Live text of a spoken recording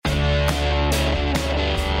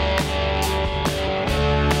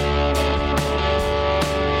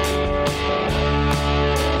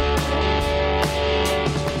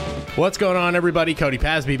What's going on, everybody? Cody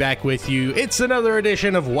Pasby back with you. It's another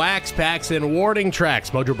edition of Wax Packs and Warning Tracks,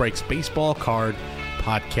 Mojo Breaks Baseball Card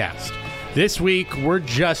Podcast. This week, we're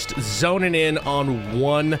just zoning in on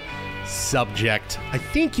one subject. I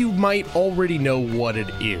think you might already know what it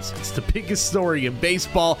is. It's the biggest story in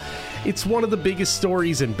baseball. It's one of the biggest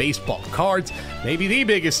stories in baseball cards, maybe the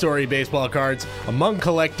biggest story in baseball cards among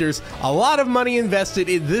collectors. A lot of money invested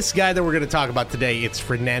in this guy that we're going to talk about today. It's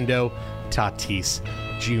Fernando Tatis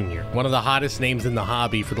Jr., one of the hottest names in the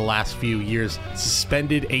hobby for the last few years,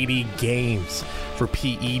 suspended 80 games for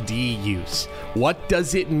PED use. What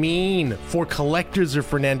does it mean for collectors of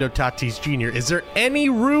Fernando Tatis Jr.? Is there any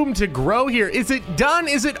room to grow here? Is it done?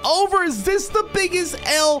 Is it over? Is this the biggest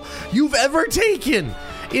L you've ever taken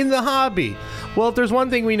in the hobby? Well, if there's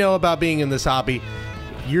one thing we know about being in this hobby,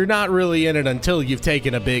 you're not really in it until you've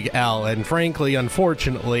taken a big L. And frankly,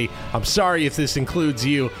 unfortunately, I'm sorry if this includes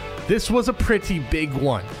you, this was a pretty big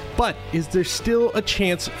one. But is there still a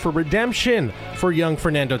chance for redemption for young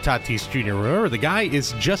Fernando Tatis Jr.? Remember, the guy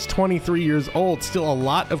is just 23 years old, still a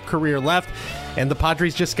lot of career left. And the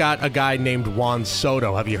Padres just got a guy named Juan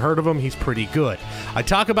Soto. Have you heard of him? He's pretty good. I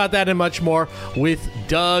talk about that and much more with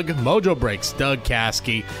Doug Mojo Breaks, Doug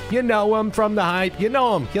Caskey. You know him from the hype. You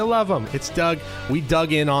know him. You love him. It's Doug. We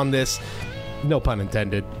dug in on this. No pun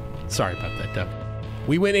intended. Sorry about that, Doug.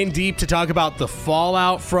 We went in deep to talk about the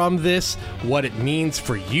fallout from this, what it means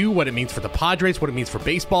for you, what it means for the Padres, what it means for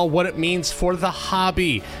baseball, what it means for the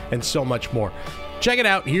hobby, and so much more. Check it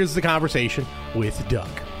out. Here's the conversation with Doug.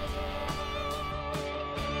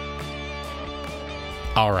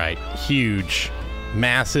 All right, huge,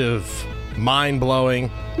 massive, mind-blowing,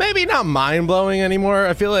 maybe not mind-blowing anymore.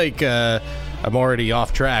 I feel like I'm already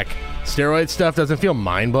off track. Steroid stuff doesn't feel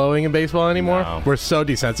mind-blowing in baseball anymore. No. We're so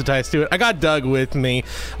desensitized to it. I got Doug with me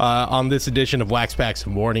on this edition of Wax Packs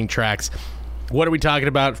and Warning Tracks. What are we talking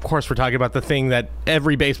about? Of course, we're talking about the thing that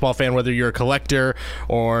every baseball fan, whether you're a collector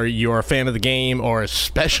or you're a fan of the game, or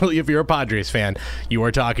especially if you're a Padres fan, you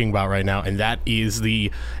are talking about right now, and that is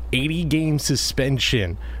the 80-game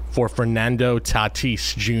suspension for Fernando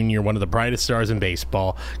Tatis Jr., one of the brightest stars in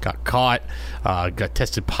baseball. Got caught, got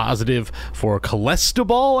tested positive for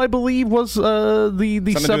cholesterol, I believe, was the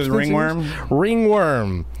substance. Ringworm?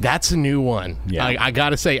 Ringworm. That's a new one. Yeah. I got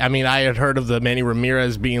to say, I mean, I had heard of the Manny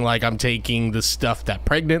Ramirez being like, I'm taking the stuff that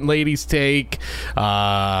pregnant ladies take.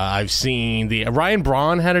 I've seen the Ryan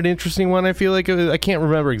Braun had an interesting one, I feel like. I can't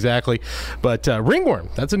remember exactly. But ringworm,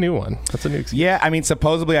 that's a new one. That's a new excuse. Yeah, I mean,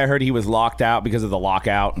 supposedly I heard he was locked out because of the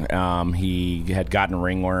lockout. He had gotten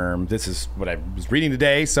ringworm. This is what I was reading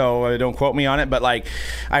today, so don't quote me on it. But like,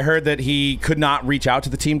 I heard that he could not reach out to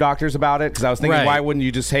the team doctors about it because I was thinking, why wouldn't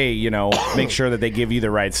you just, make sure that they give you the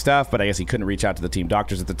right stuff? But I guess he couldn't reach out to the team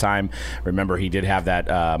doctors at the time. Remember, he did have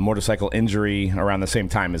that motorcycle injury around the same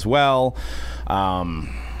time as well.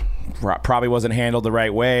 Probably wasn't handled the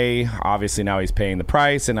right way. Obviously, now he's paying the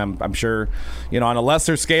price, and I'm sure, on a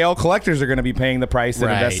lesser scale, collectors are going to be paying the price that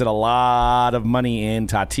invested a lot of money in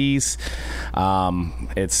Tatis.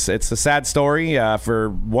 It's a sad story for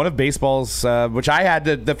one of baseball's, which I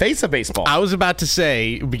had the face of baseball. I was about to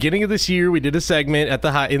say, beginning of this year, we did a segment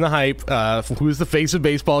at in the hype. Who's the face of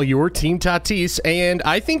baseball? Your team, Tatis, and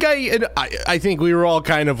I think I think we were all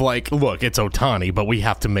kind of like, look, it's Ohtani, but we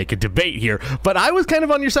have to make a debate here. But I was kind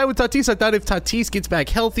of on your side with Tatis. I thought if Tatis gets back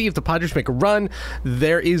healthy, if the Padres make a run,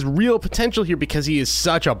 there is real potential here because he is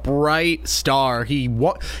such a bright star.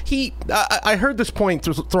 I heard this point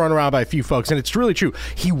thrown around by a few folks, and it's really true.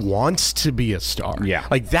 He wants to be a star. Yeah.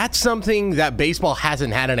 Like, that's something that baseball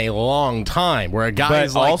hasn't had in a long time, where a guy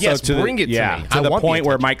is like, yes, bring it to me. To the point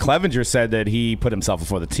where Mike Clevenger said that he put himself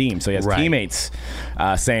before the team. So he has teammates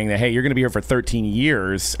saying that, hey, you're going to be here for 13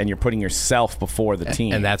 years, and you're putting yourself before the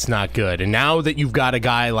team. And that's not good. And now that you've got a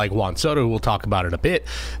guy like Juan Soto, who we'll talk about in a bit,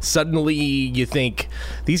 suddenly you think,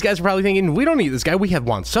 these guys are probably thinking, we don't need this guy. We have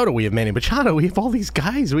Juan Soto, we have Manny Machado, we have all these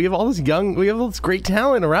guys, we have all this great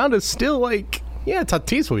talent around us still, like, yeah,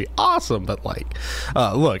 Tatis will be awesome, but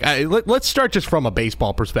look, let's start just from a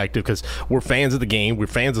baseball perspective, because we're fans of the game, we're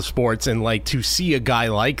fans of sports, and to see a guy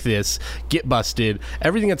like this get busted,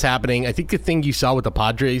 everything that's happening. I think the thing you saw with the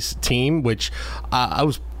Padres team, which I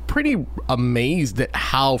was pretty amazed at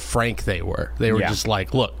how frank they were. They were just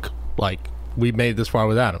like, look, we made this far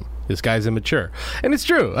without him. This guy's immature. And it's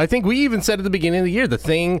true. I think we even said at the beginning of the year, the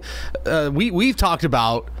thing, we've talked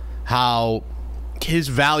about how his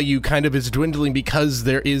value kind of is dwindling because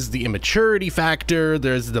there is the immaturity factor,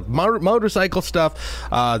 there's the motorcycle stuff,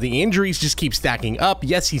 the injuries just keep stacking up.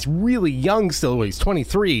 Yes, he's really young still, he's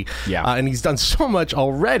 23, and he's done so much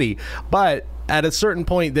already, but at a certain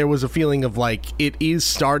point, there was a feeling of like it is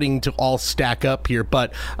starting to all stack up here.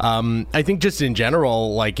 But I think just in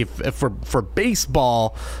general, like if for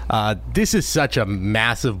baseball, this is such a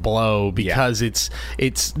massive blow because it's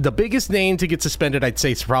the biggest name to get suspended, I'd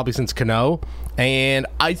say, probably since Cano. And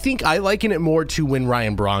I think I liken it more to when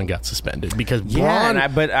Ryan Braun got suspended because Braun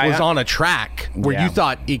was on a track where you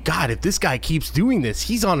thought, God, if this guy keeps doing this,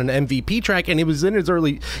 he's on an MVP track, and he's in his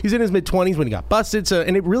mid-20s when he got busted. So,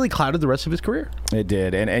 and it really clouded the rest of his career. It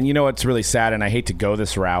did, and you know what's really sad, and I hate to go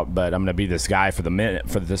this route, but I'm going to be this guy for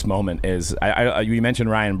this moment. Is you mentioned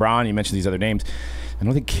Ryan Braun, you mentioned these other names. I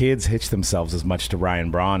don't think kids hitch themselves as much to Ryan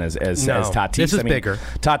Braun as Tatis. This is bigger.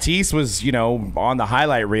 Tatis was, on the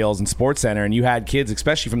highlight reels in SportsCenter, and you had kids,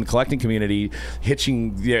 especially from the collecting community,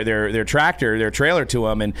 hitching their tractor, their trailer to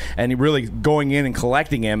him, and really going in and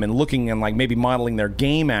collecting him and looking and like maybe modeling their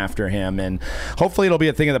game after him. And hopefully it'll be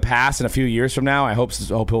a thing of the past in a few years from now. I hope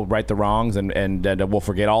he'll right the wrongs and we'll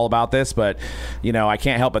forget all about this. But I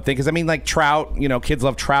can't help but think, because like Trout, kids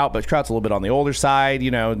love Trout, but Trout's a little bit on the older side,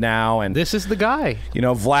 now. And this is the guy.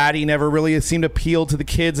 Vladdy never really seemed to appeal to the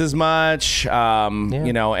kids as much, and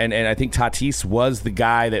I think Tatis was the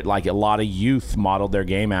guy that like a lot of youth modeled their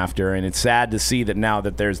game after, and it's sad to see that now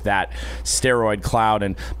that there's that steroid cloud,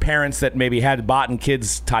 and parents that maybe had bought in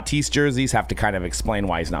kids Tatis jerseys have to kind of explain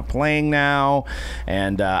why he's not playing now,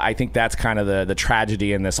 and I think that's kind of the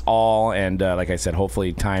tragedy in this all, and like I said,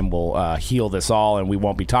 hopefully time will heal this all, and we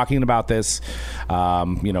won't be talking about this,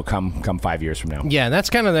 come 5 years from now. Yeah, and that's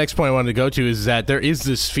kind of the next point I wanted to go to, is that there is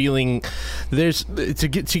this feeling maybe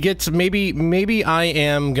I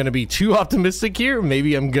am going to be too optimistic here.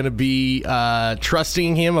 Maybe I'm going to be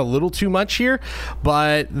trusting him a little too much here.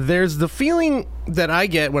 But there's the feeling that I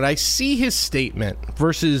get when I see his statement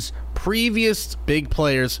versus previous big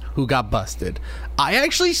players who got busted. I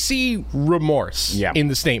actually see remorse in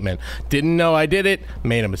the statement. Didn't know I did it,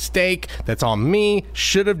 made a mistake, that's on me,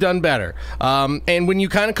 should have done better. And when you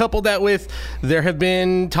kind of couple that with, there have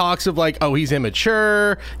been talks of like, oh, he's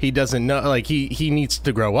immature, he doesn't know, like he needs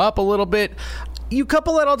to grow up a little bit. You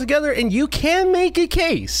couple that all together and you can make a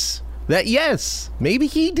case that yes, maybe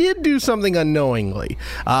he did do something unknowingly.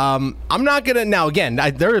 I'm not gonna now. Again,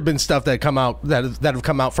 there have been stuff that have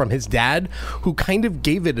come out from his dad, who kind of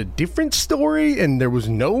gave it a different story, and there was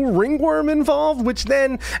no ringworm involved.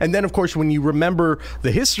 And then of course, when you remember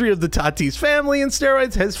the history of the Tatis family and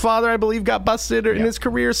steroids, his father, I believe, got busted in his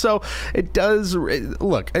career. So it does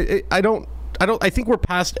look. I think we're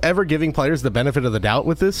past ever giving players the benefit of the doubt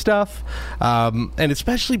with this stuff, and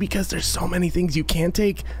especially because there's so many things you can't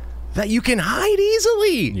take that you can hide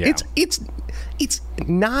easily. Yeah. It's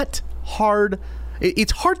not hard.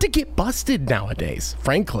 It's hard to get busted nowadays,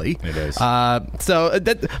 frankly. It is.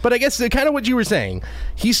 But I guess kind of what you were saying,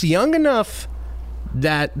 he's young enough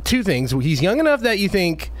that two things. He's young enough that you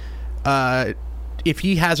think if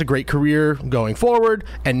he has a great career going forward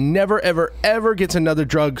and never, ever, ever gets another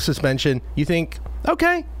drug suspension, you think,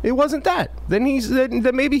 okay, it wasn't that. Then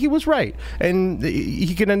maybe he was right, and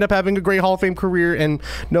he could end up having a great Hall of Fame career, and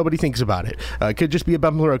nobody thinks about it. It could just be a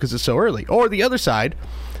bump in the road because it's so early. Or the other side,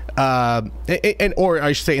 or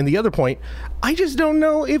I should say, in the other point, I just don't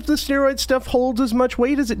know if the steroid stuff holds as much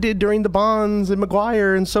weight as it did during the Bonds and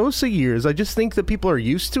McGwire and Sosa years. I just think that people are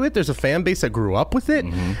used to it. There's a fan base that grew up with it,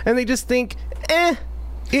 and they just think,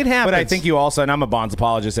 it happens. But I think you also, and I'm a Bonds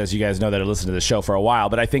apologist, as you guys know that have listened to the show for a while,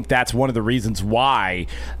 but I think that's one of the reasons why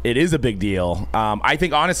it is a big deal. I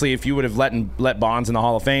think, honestly, if you would have let Bonds in the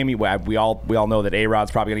Hall of Fame, we all know that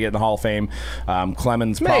A-Rod's probably going to get in the Hall of Fame.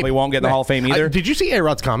 Clemens probably won't get in the Hall of Fame either. Did you see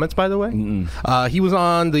A-Rod's comments, by the way? He was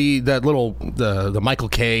on the Michael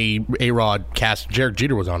K. A-Rod cast. Jared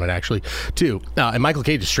Jeter was on it, actually, too. And Michael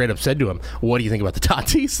K. just straight up said to him, what do you think about the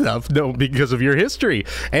Tatis stuff? No, because of your history.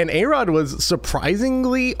 And A-Rod was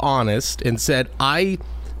surprisingly honest and said, I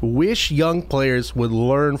wish young players would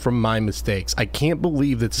learn from my mistakes. I can't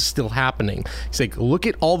believe this is still happening. He's like, look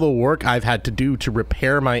at all the work I've had to do to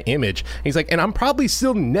repair my image. And he's like, and I'm probably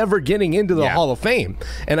still never getting into the Hall of Fame.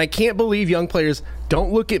 And I can't believe young players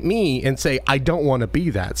don't look at me and say, I don't want to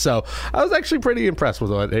be that. So I was actually pretty impressed with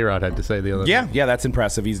what A-Rod had to say the other day. Yeah, that's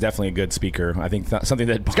impressive. He's definitely a good speaker. I think something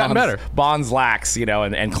that Bonds lacks,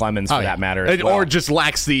 and Clemens for that matter as well. Or just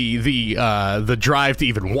lacks the drive to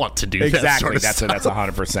even want to do that. Exactly. That's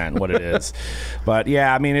 100% what it is. But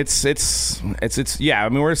yeah, I mean, it's I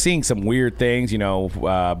mean, we're seeing some weird things,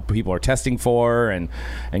 people are testing for and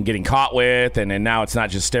getting caught with, and now it's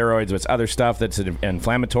not just steroids, but it's other stuff that's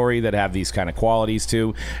inflammatory that have these kind of qualities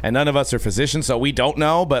too. And none of us are physicians, so we don't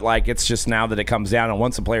know, but like, it's just now that it comes down, and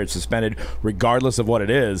once a player is suspended, regardless of what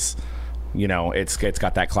it is, it's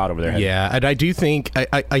got that cloud over their head. Yeah, and I do think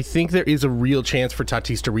I think there is a real chance for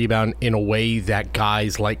Tatis to rebound in a way that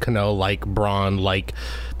guys like Cano, like Braun, like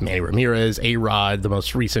Manny Ramirez, A-Rod, the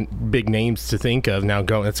most recent big names to think of now.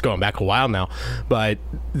 It's going back a while now, but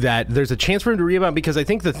that there's a chance for him to rebound, because I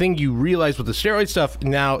think the thing you realize with the steroid stuff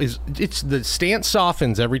now is it's the stance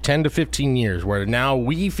softens every 10 to 15 years, where now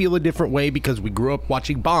we feel a different way because we grew up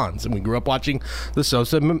watching Bonds and we grew up watching the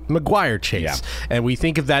Sosa McGuire chase, and we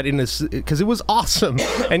think of that in this because it was awesome.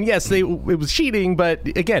 And yes, it was cheating, but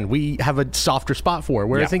again, we have a softer spot for it,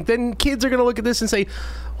 where I think then kids are going to look at this and say,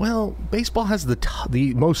 well, baseball has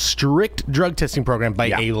the most strict drug testing program by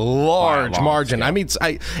a large margin. Yeah. I mean,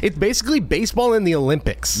 it's basically baseball and the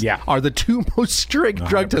Olympics are the two most strict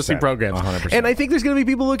drug testing programs. 100%. And I think there's going to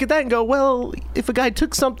be people who look at that and go, well, if a guy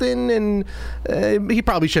took something and he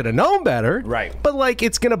probably should have known better. Right. But, like,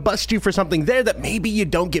 it's going to bust you for something there that maybe you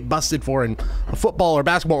don't get busted for in football or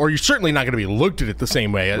basketball, or you're certainly not going to be looked at it the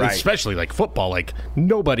same way, especially, like, football. Like,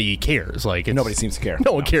 nobody cares. Like, nobody seems to care.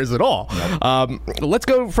 No one cares at all. Let's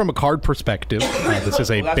go from a card perspective. This is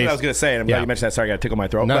that's what I was going to say, and I'm glad you mentioned that. Sorry, I got to tickle my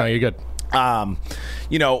throat. No, you're good.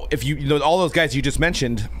 If all those guys you just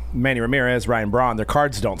mentioned, Manny Ramirez, Ryan Braun, their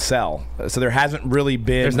cards don't sell. So there hasn't really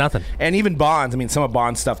been... There's nothing. And even Bonds, I mean, some of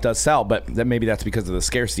Bonds' stuff does sell, but maybe that's because of the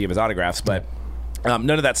scarcity of his autographs, but... none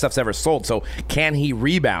of that stuff's ever sold, so can he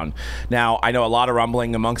rebound? Now, I know a lot of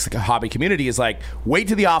rumbling amongst the hobby community is like, wait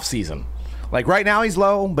to the offseason. Like right now he's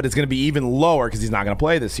low, but it's going to be even lower because he's not going to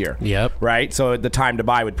play this year. Yep. Right? So the time to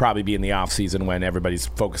buy would probably be in the offseason when everybody's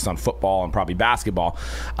focused on football and probably basketball.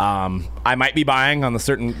 I might be buying on the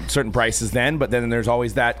certain prices then, but then there's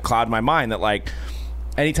always that cloud in my mind that, like,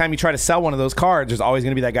 anytime you try to sell one of those cards, there's always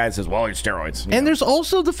going to be that guy that says, well, it's steroids. And there's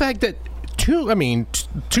also the fact that two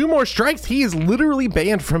more strikes, he is literally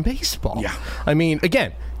banned from baseball. Yeah. I mean,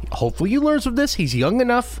 again, hopefully he learns from this. He's young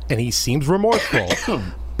enough and he seems remorseful.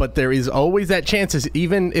 But there is always that chance,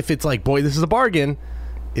 even if it's like, boy, this is a bargain,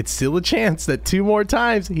 it's still a chance that two more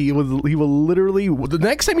times he will literally, the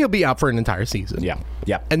next time he'll be out for an entire season. Yeah.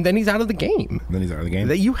 And then he's out of the game.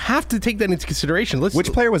 That you have to take that into consideration.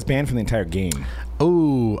 Which player was banned from the entire game?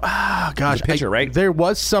 Oh, gosh. Pitcher, right? There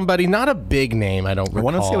was somebody, not a big name, I don't recall. I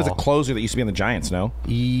want to say it was a closer that used to be on the Giants, no?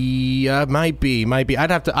 Yeah, might be.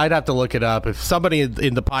 I'd have to look it up. If somebody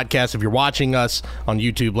in the podcast, if you're watching us on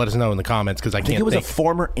YouTube, let us know in the comments, because I can't think. It was a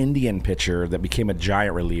former Indian pitcher that became a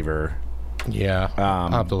Giant reliever. Yeah, I'll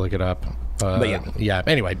have to look it up.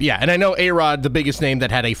 Anyway, and I know A-Rod, the biggest name that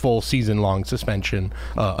had a full season-long suspension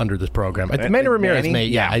under this program. Manny Ramirez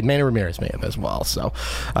may have as well. So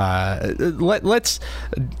let's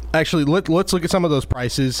look at some of those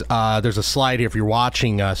prices. There's a slide here if you're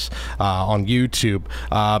watching us on YouTube.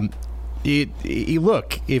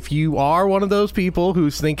 Look, if you are one of those people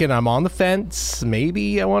who's thinking, I'm on the fence,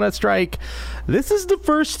 maybe I want to strike, this is the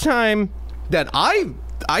first time that I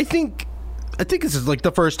think this is like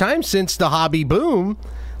the first time since the hobby boom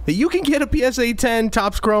that you can get a PSA 10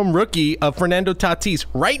 Topps Chrome rookie of Fernando Tatis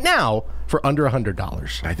right now for under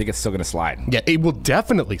 $100. I think it's still going to slide. Yeah, it will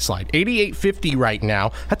definitely slide. $88.50 right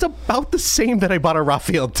now. That's about the same that I bought a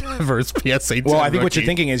Rafael Devers PSA 10 Well, I think rookie. what you're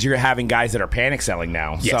thinking is you're having guys that are panic selling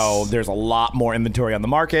now. Yes. So there's a lot more inventory on the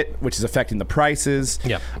market, which is affecting the prices.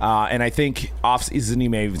 Yeah. And I think off-season you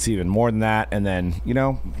may even see even more than that. And then,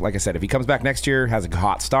 like I said, if he comes back next year, has a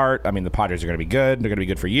hot start, I mean, the Padres are going to be good. They're going to be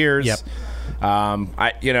good for years. Yep.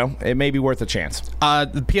 It may be worth a chance.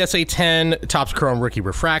 The PSA 10 Topps Chrome rookie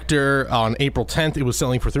refractor on April 10th, it was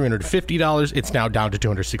selling for $350. It's now down to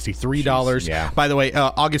 $263. Jeez, yeah. By the way,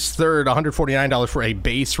 August 3rd, $149 for a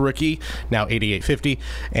base rookie, now $88.50.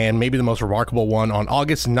 And maybe the most remarkable one, on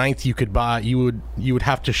August 9th, you would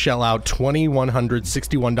have to shell out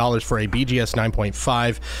 $2,161 for a BGS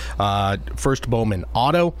 9.5 First Bowman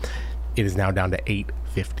auto. It is now down to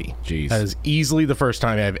 $850. Jeez. That is easily the first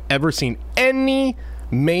time I've ever seen any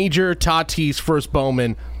major Tatis First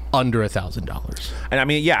Bowman under $1,000. And I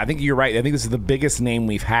mean, I think you're right. I think this is the biggest name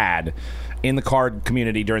we've had in the card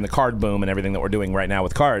community during the card boom and everything that we're doing right now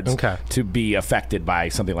with cards to be affected by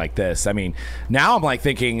something like this. I mean, now I'm like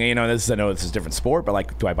thinking, I know this is a different sport, but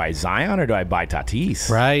like, do I buy Zion or do I buy Tatis?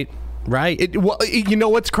 Right.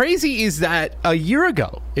 What's crazy is that a year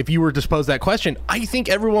ago, if you were to pose that question, I think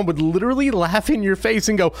everyone would literally laugh in your face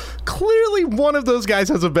and go, clearly one of those guys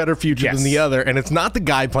has a better future than the other, and it's not the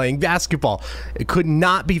guy playing basketball. It could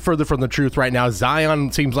not be further from the truth right now.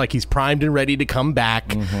 Zion seems like he's primed and ready to come back.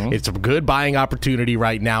 Mm-hmm. It's a good buying opportunity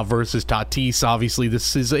right now versus Tatis. Obviously,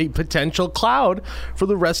 this is a potential cloud for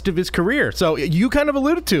the rest of his career. So you kind of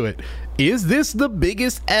alluded to it. Is this the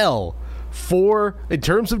biggest L in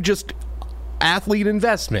terms of just athlete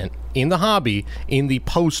investment in the hobby in the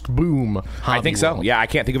post-boom hobby I think so. world. Yeah, I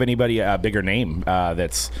can't think of anybody a bigger name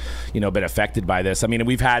that's been affected by this. I mean,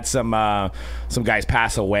 we've had some guys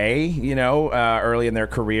pass away, early in their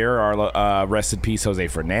career. Our rest in peace, Jose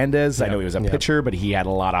Fernandez. I know he was a pitcher, but he had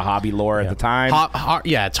a lot of hobby lore at the time.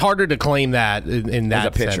 It's harder to claim that in that as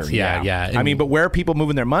a pitcher. sense. Yeah. I mean, but where are people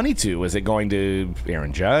moving their money to? Is it going to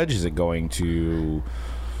Aaron Judge? Is it going to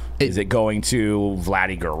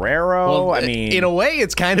Vladdy Guerrero? Well, I mean, in a way,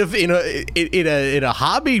 it's kind of in a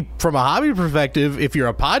hobby, from a hobby perspective. If you're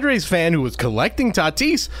a Padres fan who was collecting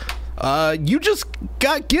Tatis, you just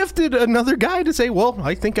got gifted another guy to say, well,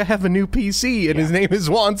 I think I have a new PC, and his name is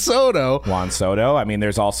Juan Soto. Juan Soto. I mean,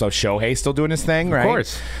 there's also Shohei still doing his thing, right? Of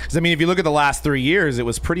course. Because, I mean, if you look at the last 3 years, it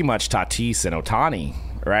was pretty much Tatis and Ohtani,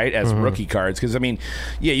 right, as rookie cards. Because, I mean,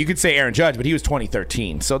 you could say Aaron Judge, but he was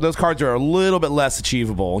 2013. So those cards are a little bit less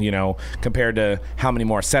achievable, compared to how many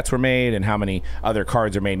more sets were made and how many other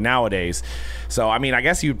cards are made nowadays. So, I mean, I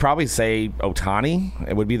guess you'd probably say Ohtani.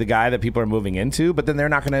 It would be the guy that people are moving into, but then they're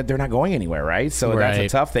not going anywhere, right? So that's a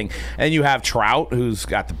tough thing. And you have Trout, who's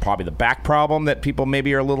got probably the back problem that people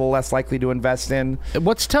maybe are a little less likely to invest in.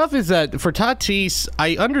 What's tough is that for Tatis,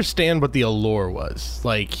 I understand what the allure was.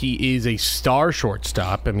 Like, he is a star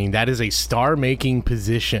shortstop. I mean, that is a star-making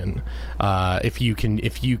position. If you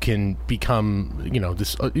can become,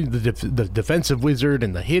 the defensive wizard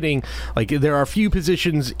and the hitting. Like, there are few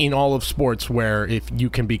positions in all of sports where if you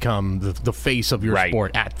can become the face of your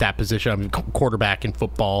sport at that position. I mean, quarterback in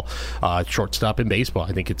football, shortstop in baseball.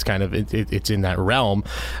 I think it's kind of it's in that realm.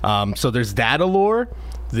 So there's that allure.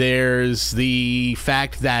 There's the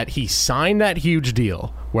fact that he signed that huge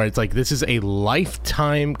deal where it's like, this is a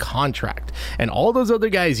lifetime contract. And all those other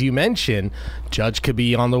guys you mentioned, Judge could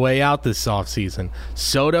be on the way out this offseason.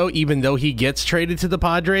 Soto, even though he gets traded to the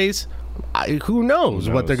Padres, who knows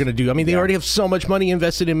what they're going to do? I mean, they already have so much money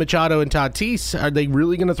invested in Machado and Tatis. Are they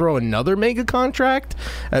really going to throw another mega contract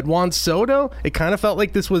at Juan Soto? It kind of felt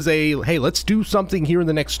like this was hey, let's do something here in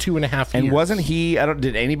the next 2.5 years. And wasn't he,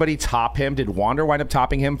 did anybody top him? Did Wander wind up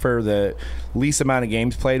topping him for the least amount of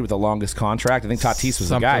games played with the longest contract? I think Tatis was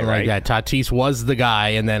the guy, right? Like that. Tatis was the guy,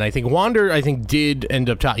 and then I think Wander, did end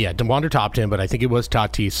up Wander topped him, but I think it was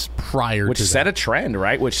Tatis prior to that. Which set a trend,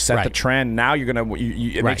 right? Which set the trend. Now you're going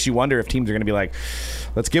to, it makes you wonder if teams are going to be like,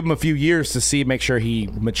 let's give him a few years to make sure he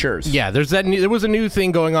matures. Yeah, there was a new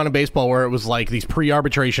thing going on in baseball where it was like these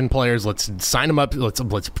pre-arbitration players, let's sign them up, let's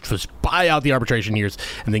just buy out the arbitration years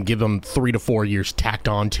and then give them 3 to 4 years tacked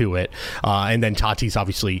onto it. And then Tatis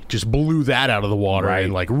obviously just blew that out of the water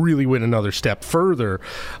and like really went another step further.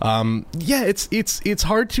 It's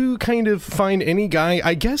hard to kind of find any guy.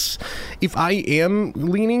 I guess if I am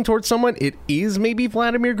leaning towards someone, it is maybe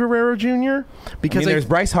Vladimir Guerrero Jr. Because there's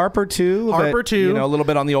Bryce Harper too. A little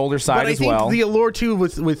bit on the older side as well. But I think the allure too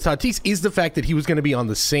with Tatis is the fact that he was going to be on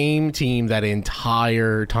the same team that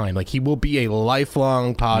entire time. Like, he will be a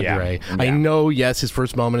lifelong Padre. Yeah. I know, yes, his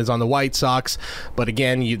first moment is on the White Sox, but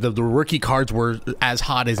again, the rookie cards were as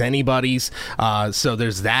hot as anybody's. So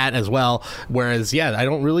there's that as well. Whereas, I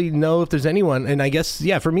don't really know if there's anyone. And I guess,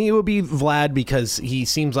 for me, it would be Vlad because he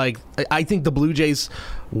seems like, I think the Blue Jays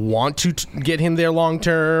want to get him there long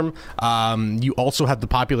term. You also have the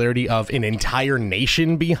popularity of an entire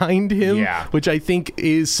nation behind him, which I think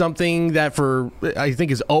is something that I think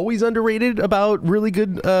is always underrated about really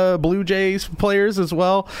good Blue Jays players as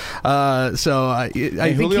well. I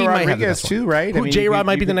think Julio he might have Rodriguez too, right? J-Rod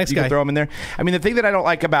might be the next guy. You can throw him in there. I mean, the thing that I don't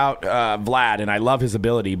like about Vlad, and I love his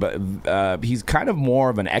ability, but he's kind of more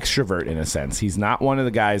of an extrovert in a sense. He's not one of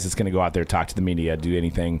the guys that's going to go out there, talk to the media, do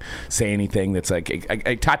anything, say anything that's like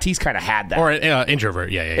Tatis kind of had that. Or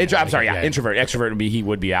introvert, introvert. Extrovert he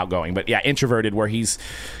would be outgoing, but introverted where he's,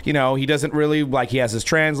 he doesn't really, like, he has his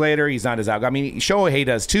translator, he's not as outgoing. I mean, Shohei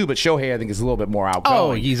does too, but Shohei I think is a little bit more outgoing.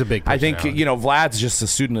 Oh, he's a big personality. I think, Vlad's just a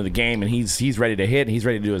student of the game, and he's ready to hit, and he's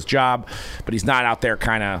ready to do his job, but he's not out there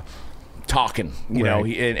kind of talking,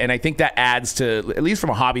 and I think that adds to, at least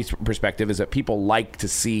from a hobby perspective, is that people like to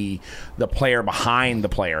see the player behind the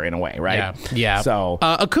player in a way, right? Yeah. So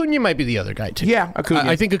Acuna might be the other guy too. Yeah, Acuna.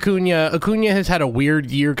 I think Acuna has had a weird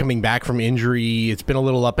year coming back from injury. It's been a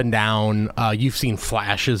little up and down. You've seen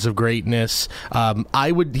flashes of greatness.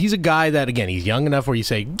 He's a guy that, again, he's young enough where you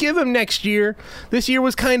say, give him next year. This year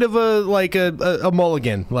was kind of a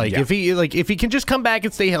mulligan. If he can just come back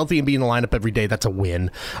and stay healthy and be in the lineup every day, that's a win.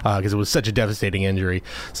 Because it was such a devastating injury.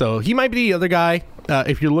 So he might be the other guy.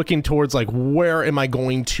 if you're looking towards like where am I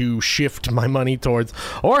going to shift my money towards,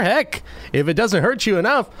 or heck, if it doesn't hurt you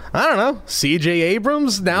enough, I don't know, C.J.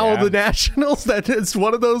 Abrams now the Nationals. That is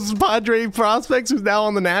one of those Padre prospects who's now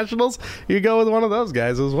on the Nationals. You go with one of those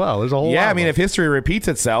guys as well. There's a whole lot I mean, of if history repeats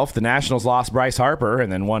itself, the Nationals lost Bryce Harper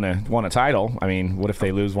and then won a title. I mean, what if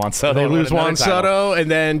they lose Juan Soto? They lose Juan Soto, and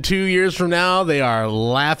then 2 years from now, they are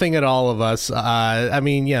laughing at all of us. I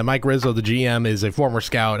mean, Mike Rizzo, the GM, is a former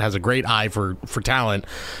scout, has a great eye for talent,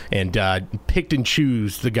 and picked and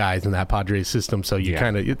choose the guys in that Padres system. So you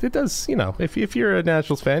kind of it does, if you're a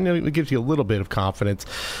Nationals fan, it gives you a little bit of confidence.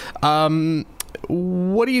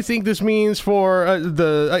 What do you think this means for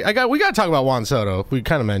we got to talk about Juan Soto. We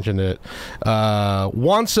kind of mentioned it.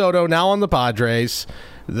 Juan Soto now on the Padres.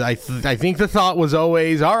 I think the thought was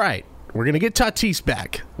always, all right, we're going to get Tatis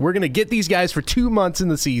back. We're going to get these guys for 2 months in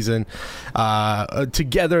the season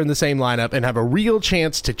together in the same lineup and have a real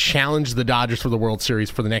chance to challenge the Dodgers for the World Series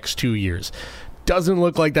for the next 2 years. Doesn't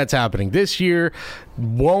look like that's happening this year.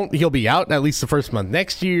 He'll be out at least the first month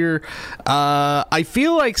next year. I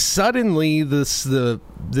feel like suddenly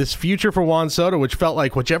this future for Juan Soto, which felt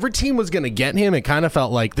like whichever team was going to get him, it kind of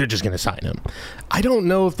felt like they're just going to sign him. I don't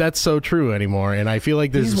know if that's so true anymore, and I feel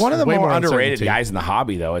like there's he's one of the way more underrated guys in the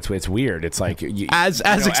hobby, though. It's weird. It's like as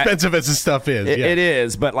expensive as his stuff is. It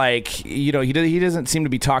is, but like he doesn't seem to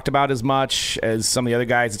be talked about as much as some of the other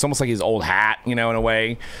guys. It's almost like his old hat, in a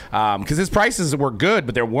way, because his prices were good,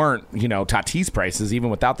 but there weren't Tatis prices even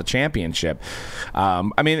without the championship.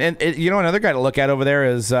 I mean, and another guy to look at over there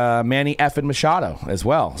is Manny effing Machado as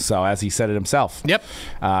well. So as he said it himself, yep.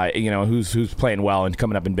 Who's playing well and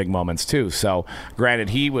coming up in big moments too. So granted,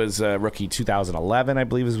 he was rookie 2011, I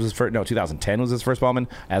believe was his first. No, 2010 was his first moment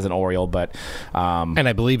as an Oriole, but and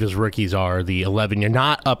I believe his rookies are the 11 year,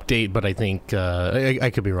 not update, but I think I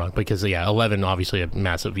could be wrong because 11 obviously a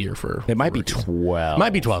massive year for. It might rookies. be 12.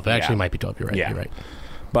 Might be 12. Actually, might be 12. You're right. Yeah. You're right.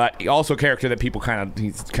 But also a character that people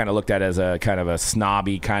he's kind of looked at as a kind of a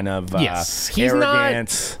snobby kind of he's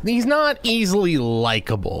arrogant. He's not easily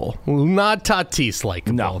likable. Not Tatis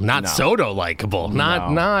likable. Not Soto likable.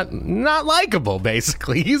 Not likable.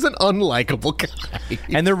 Basically, he's an unlikable guy.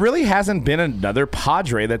 And there really hasn't been another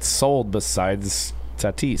Padre that's sold besides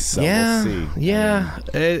Tatis. So we'll see. Yeah.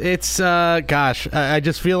 It's gosh, I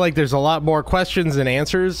just feel like there's a lot more questions than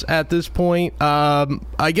answers at this point.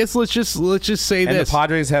 I guess let's just say and this. The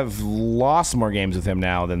Padres have lost more games with him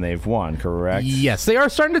now than they've won, correct? Yes, they are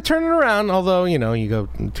starting to turn it around, although, you go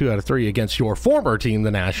 2 out of 3 against your former team,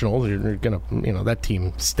 the Nationals. You're going to, that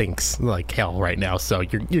team stinks like hell right now, so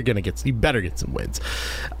you're going to you better get some wins.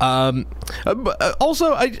 But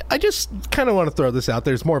also, I just kind of want to throw this out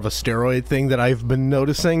there. It's more of a steroid thing that I've been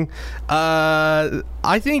noticing.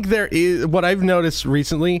 I think there is, what I've noticed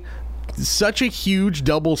recently, such a huge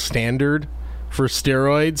double standard for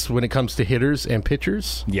steroids when it comes to hitters and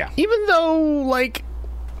pitchers. Yeah. Even though,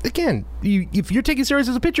 again, if you're taking steroids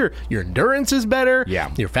as a pitcher, your endurance is better.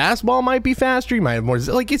 Yeah. Your fastball might be faster. You might have more.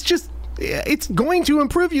 It's going to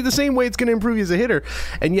improve you the same way it's going to improve you as a hitter.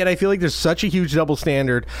 And yet I feel like there's such a huge double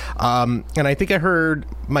standard. And I think I heard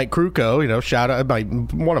Mike Krukow, shout out by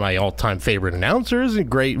one of my all-time favorite announcers, a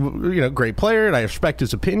great player, and I respect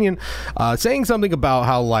his opinion, saying something about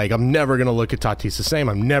how, I'm never going to look at Tatis the same.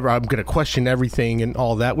 I'm going to question everything and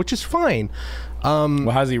all that, which is fine.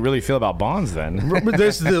 Well, how does he really feel about Bonds then?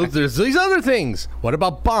 there's these other things. What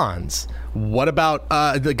about Bonds? What about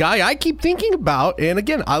the guy I keep thinking about? And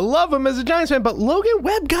again, I love him as a Giants fan, but Logan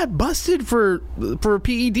Webb got busted for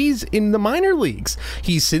PEDs in the minor leagues.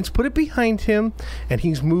 He's since put it behind him, and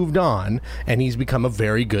he's moved on, and he's become a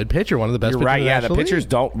very good pitcher, one of the best. You're right. Yeah, the pitchers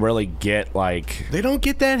don't really get they don't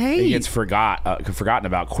get that hate. It gets forgotten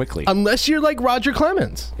about quickly, unless you're like Roger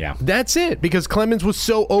Clemens. Yeah, that's it. Because Clemens was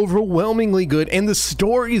so overwhelmingly good, and the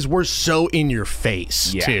stories were so in your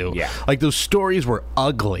face too. Yeah, those stories were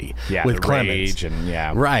ugly. Yeah, with Clemens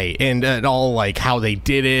and right, and all how they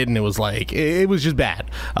did it, and it was it was just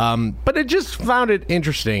bad. But I just found it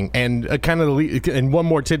interesting, and and one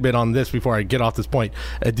more tidbit on this before I get off this point.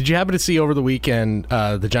 Did you happen to see over the weekend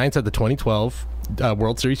the Giants had the 2012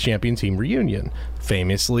 World Series champion team reunion?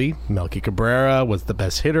 Famously, Melky Cabrera was the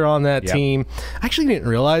best hitter on that team. I actually didn't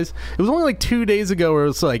realize. It was only 2 days ago where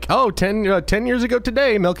it was 10 years ago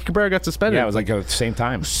today, Melky Cabrera got suspended. Yeah, it was at the same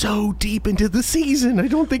time. So deep into the season. I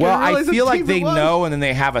don't think I feel like they know, and then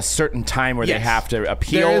they have a certain time where they have to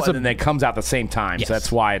appeal, and then it comes out the same time. Yes. So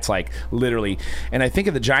that's why it's literally. And I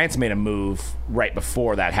think the Giants made a move right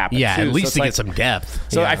before that happened. Yeah, too. at least to get some depth.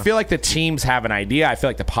 So I feel like the teams have an idea. I feel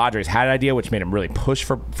like the Padres had an idea, which made them really push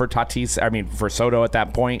for Tatis. I mean, for Soto Yamamoto at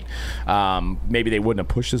that point. Maybe they wouldn't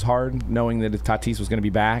have pushed as hard knowing that Tatis was going to be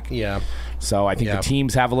back. Yeah. So I think the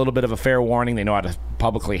teams have a little bit of a fair warning. They know how to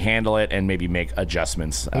publicly handle it and maybe make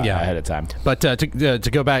adjustments ahead of time. But to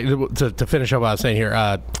go back to finish up what I was saying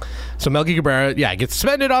here, so Melky Cabrera, gets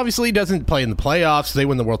suspended. Obviously, doesn't play in the playoffs. They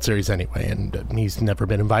win the World Series anyway, and he's never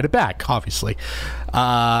been invited back. Obviously.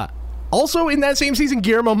 Also, in that same season,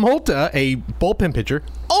 Guillermo Molta, a bullpen pitcher,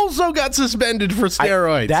 also got suspended for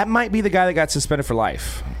steroids. That might be the guy that got suspended for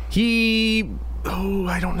life.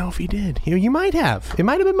 I don't know if he did. You might have. It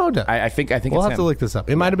might have been Mota. I think we'll have to look this up.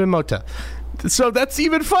 It might have been Mota. So that's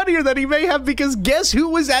even funnier that he may have, because guess who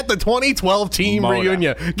was at the 2012 team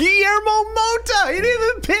reunion? Guillermo Mota. He didn't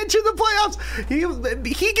even pitch in the playoffs.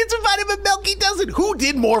 He gets invited, but Melky doesn't. Who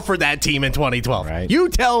did more for that team in 2012? Right. You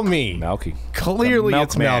tell me. Melky. Clearly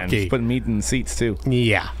it's Melky. He's putting meat in the seats, too.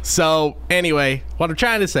 Yeah. So, anyway, what I'm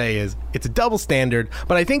trying to say is it's a double standard,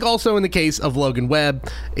 but I think also in the case of Logan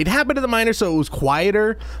Webb, it happened in the minors, so it was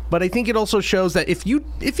quieter, but I think it also shows that if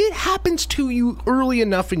it happens to you early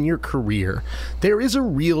enough in your career, there is a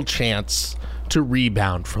real chance to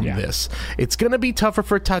rebound from this. It's going to be tougher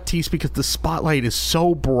for Tatis because the spotlight is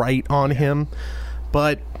so bright on him,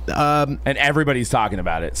 but and everybody's talking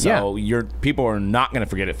about it, so people are not going to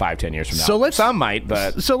forget it 5-10 years from now. So some might,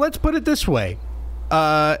 but so let's put it this way: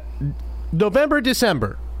 November,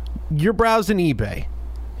 December, you're browsing eBay,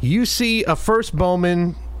 you see a first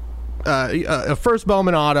Bowman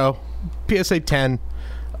auto, PSA 10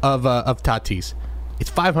 of Tatis. It's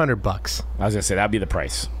 $500. I was gonna say that'd be the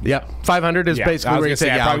price. Yep, 500 is basically where you say.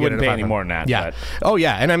 I probably wouldn't pay any more than that. Yeah. But. Oh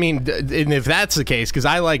yeah, and I mean, and if that's the case, because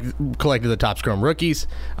I collected the Topps Chrome rookies.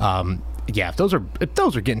 If those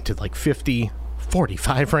are getting to like 50,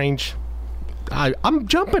 45 range, I'm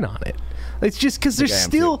jumping on it. It's just because there's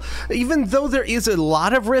still, even though there is a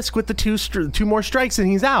lot of risk with the two more strikes and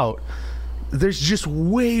he's out, there's just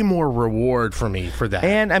way more reward for me for that.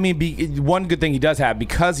 And I mean, one good thing he does have,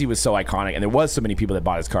 because he was so iconic and there was so many people that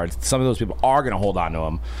bought his cards, some of those people are going to hold on to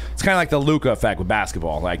him. It's kind of like the Luka effect with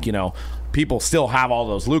basketball. Like, people still have all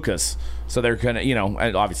those Lukas, so they're going to,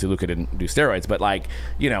 and obviously Luka didn't do steroids, but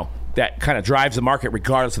that kind of drives the market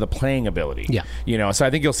regardless of the playing ability. Yeah. So I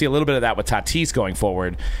think you'll see a little bit of that with Tatis going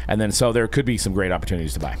forward, and then so there could be some great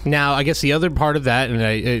opportunities to buy. Now, I guess the other part of that,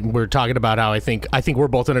 and we're talking about how I think we're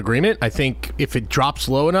both in agreement. I think if it drops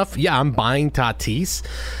low enough, I'm buying Tatis.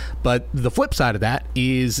 But the flip side of that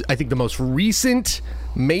is, I think the most recent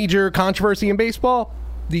major controversy in baseball,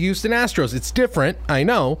 the Houston Astros. It's different, I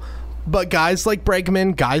know. But guys like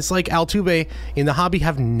Bregman, guys like Altuve in the hobby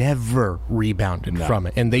have never rebounded from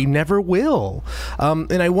it, and they never will.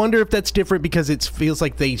 And I wonder if that's different because it feels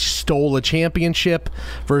like they stole a championship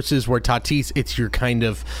versus where Tatis, it's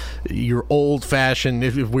your old-fashioned,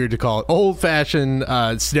 if weird to call it, old-fashioned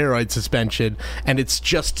steroid suspension, and it's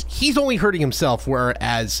just, he's only hurting himself,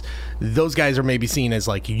 whereas those guys are maybe seen as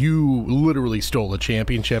like, you literally stole a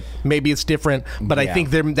championship. Maybe it's different, but I think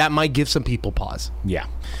that might give some people pause.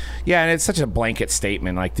 Yeah, and it's such a blanket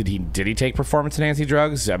statement. Like, did he take performance-enhancing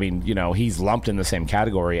drugs? I mean, he's lumped in the same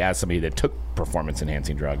category as somebody that took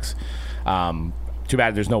performance-enhancing drugs. Too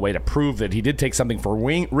bad there's no way to prove that he did take something for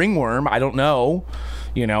ringworm. I don't know,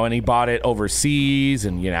 and he bought it overseas,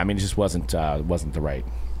 and it just wasn't the right.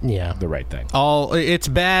 Yeah, the right thing. It's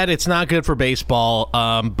bad. It's not good for baseball.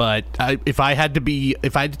 But if I had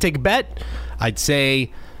to take a bet, I'd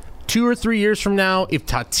say 2 or 3 years from now, if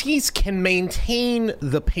Tatis can maintain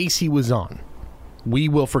the pace he was on, we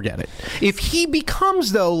will forget it. If he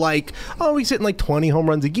becomes, though, like, he's hitting like 20 home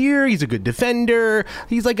runs a year, he's a good defender,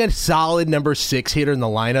 he's like a solid number 6 hitter in the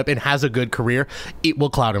lineup and has a good career, it will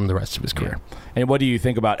cloud him the rest of his career. Yeah. And what do you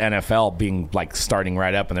think about NFL being like starting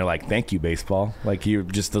right up and they're like, thank you, baseball. Like, you're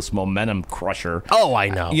just this momentum crusher. Oh, I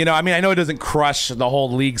know. I know it doesn't crush the whole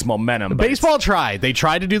league's momentum. But baseball tried. They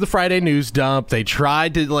tried to do the Friday news dump. They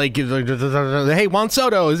tried to, like, hey, Juan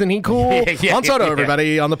Soto, isn't he cool? Juan Soto,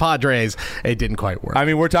 everybody, on the Padres. It didn't quite work. I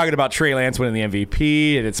mean, we're talking about Trey Lance winning the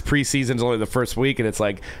MVP, and it's preseason's only the first week, and it's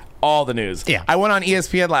like, all the news. Yeah. I went on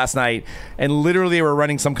ESPN last night, and literally they were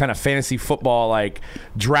running some kind of fantasy football like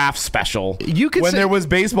draft special. There was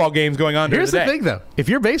baseball games going on. Here's the thing, though. If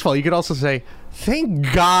you're baseball, you could also say,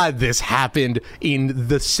 thank God this happened in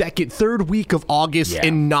the third week of August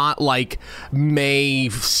and not like May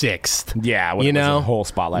 6th. Yeah, when it was a whole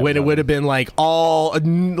spotlight. When it would have been like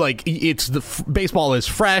baseball is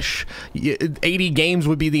fresh. 80 games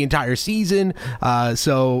would be the entire season.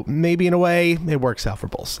 So maybe in a way it works out for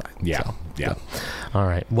both sides. Yeah. Yeah. All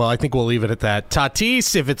right. Well, I think we'll leave it at that.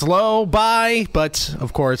 Tatis, if it's low, buy. But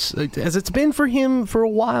of course, as it's been for him for a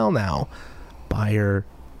while now, buyer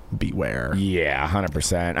beware. Yeah,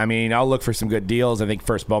 100%. I mean, I'll look for some good deals. I think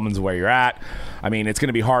First Bowman's where you're at. I mean, it's going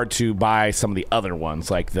to be hard to buy some of the other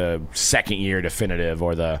ones, like the second-year definitive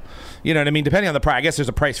or the, you know what I mean? Depending on the price. I guess there's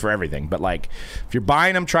a price for everything. But, like, if you're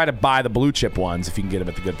buying them, try to buy the blue-chip ones if you can get them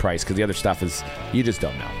at the good price, because the other stuff is, you just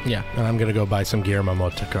don't know. Yeah, and I'm going to go buy some Guillermo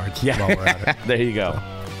Mota cards while we're at it. There you go.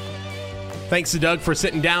 Thanks to Doug for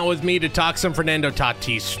sitting down with me to talk some Fernando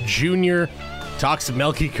Tatis Jr., talk some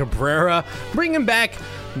Melky Cabrera, bring him back.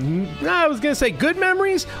 I was going to say good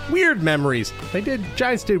memories, weird memories.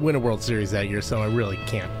 Giants did win a World Series that year, so I really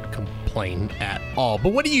can't complain at all.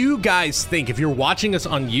 But what do you guys think if you're watching us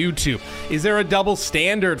on YouTube? Is there a double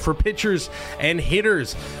standard for pitchers and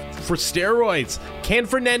hitters for steroids? Can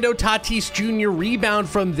Fernando Tatis Jr. rebound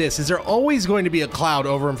from this? Is there always going to be a cloud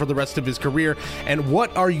over him for the rest of his career? And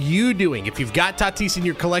what are you doing? If you've got Tatis in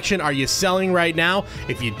your collection, are you selling right now?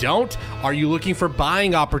 If you don't, are you looking for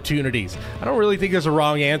buying opportunities? I don't really think there's a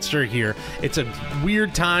wrong answer here. It's a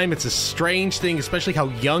weird time. It's a strange thing, especially how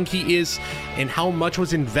young he is and how much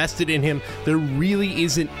was invested in him. There really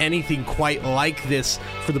isn't anything quite like this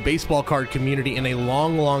for the baseball card community in a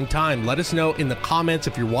long, long time. Let us know in the comments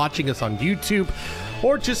if you're watching us on YouTube,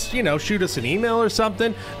 or just, shoot us an email or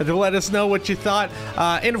something to let us know what you thought.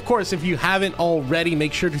 And, of course, if you haven't already,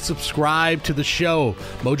 make sure to subscribe to the show,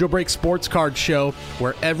 Mojo Break Sports Card Show,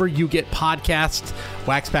 wherever you get podcasts,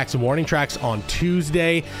 Wax Packs and Warning Tracks on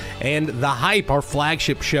Tuesday, and The Hype, our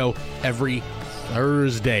flagship show, every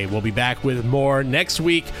Thursday. We'll be back with more next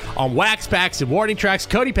week on Wax Packs and Warning Tracks.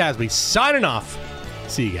 Cody Pasby signing off.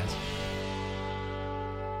 See you guys.